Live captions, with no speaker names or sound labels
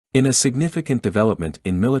In a significant development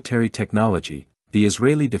in military technology, the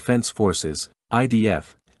Israeli Defense Forces,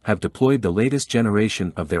 IDF, have deployed the latest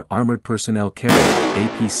generation of their Armored Personnel Carrier,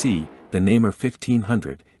 APC, the Namer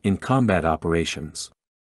 1500, in combat operations.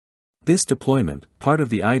 This deployment, part of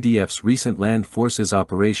the IDF's recent land forces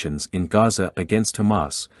operations in Gaza against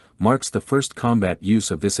Hamas, marks the first combat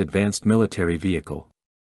use of this advanced military vehicle.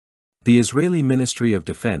 The Israeli Ministry of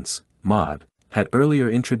Defense, MOD, had earlier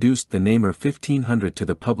introduced the Namer 1500 to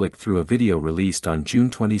the public through a video released on June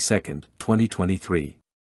 22, 2023.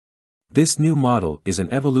 This new model is an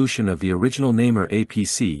evolution of the original Namer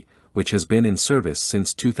APC, which has been in service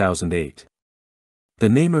since 2008. The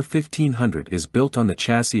Namer 1500 is built on the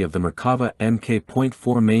chassis of the Merkava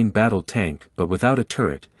Mk.4 main battle tank but without a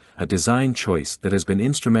turret, a design choice that has been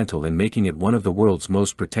instrumental in making it one of the world's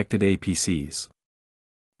most protected APCs.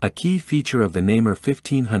 A key feature of the Namer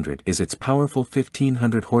 1500 is its powerful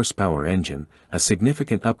 1500 horsepower engine, a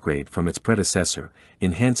significant upgrade from its predecessor,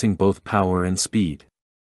 enhancing both power and speed.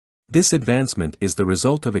 This advancement is the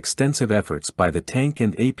result of extensive efforts by the Tank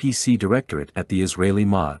and APC Directorate at the Israeli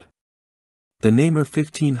MOD. The Namer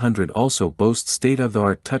 1500 also boasts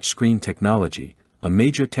state-of-the-art touchscreen technology, a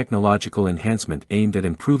major technological enhancement aimed at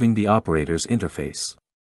improving the operator's interface.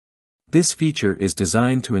 This feature is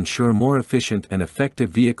designed to ensure more efficient and effective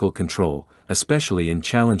vehicle control, especially in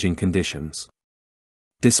challenging conditions.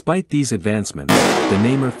 Despite these advancements, the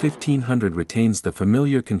Namer 1500 retains the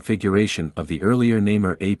familiar configuration of the earlier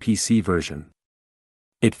Namer APC version.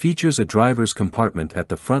 It features a driver's compartment at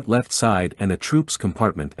the front left side and a troops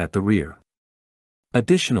compartment at the rear.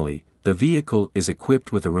 Additionally, the vehicle is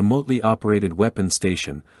equipped with a remotely operated weapon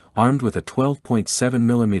station, armed with a 12.7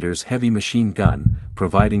 mm heavy machine gun,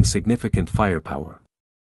 providing significant firepower.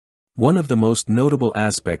 One of the most notable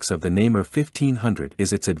aspects of the Namer 1500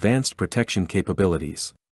 is its advanced protection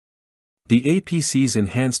capabilities. The APC's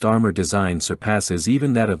enhanced armor design surpasses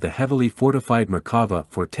even that of the heavily fortified Merkava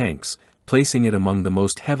for tanks, placing it among the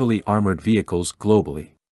most heavily armored vehicles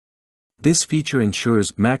globally. This feature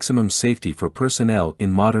ensures maximum safety for personnel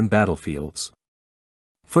in modern battlefields.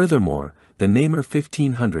 Furthermore, the Namer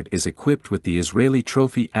 1500 is equipped with the Israeli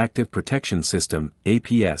Trophy Active Protection System,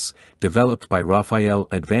 APS, developed by Rafael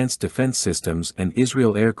Advanced Defense Systems and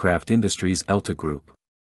Israel Aircraft Industries Elta Group.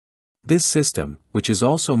 This system, which is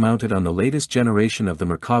also mounted on the latest generation of the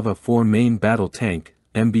Merkava 4 main battle tank,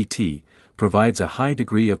 MBT, provides a high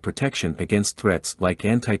degree of protection against threats like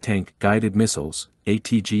anti-tank guided missiles,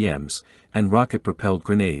 ATGMs, and rocket-propelled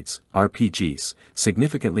grenades, RPGs,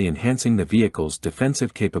 significantly enhancing the vehicle's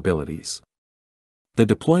defensive capabilities. The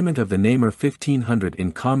deployment of the Namer 1500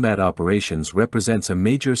 in combat operations represents a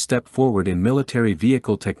major step forward in military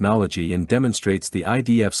vehicle technology and demonstrates the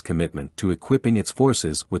IDF's commitment to equipping its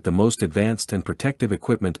forces with the most advanced and protective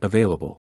equipment available.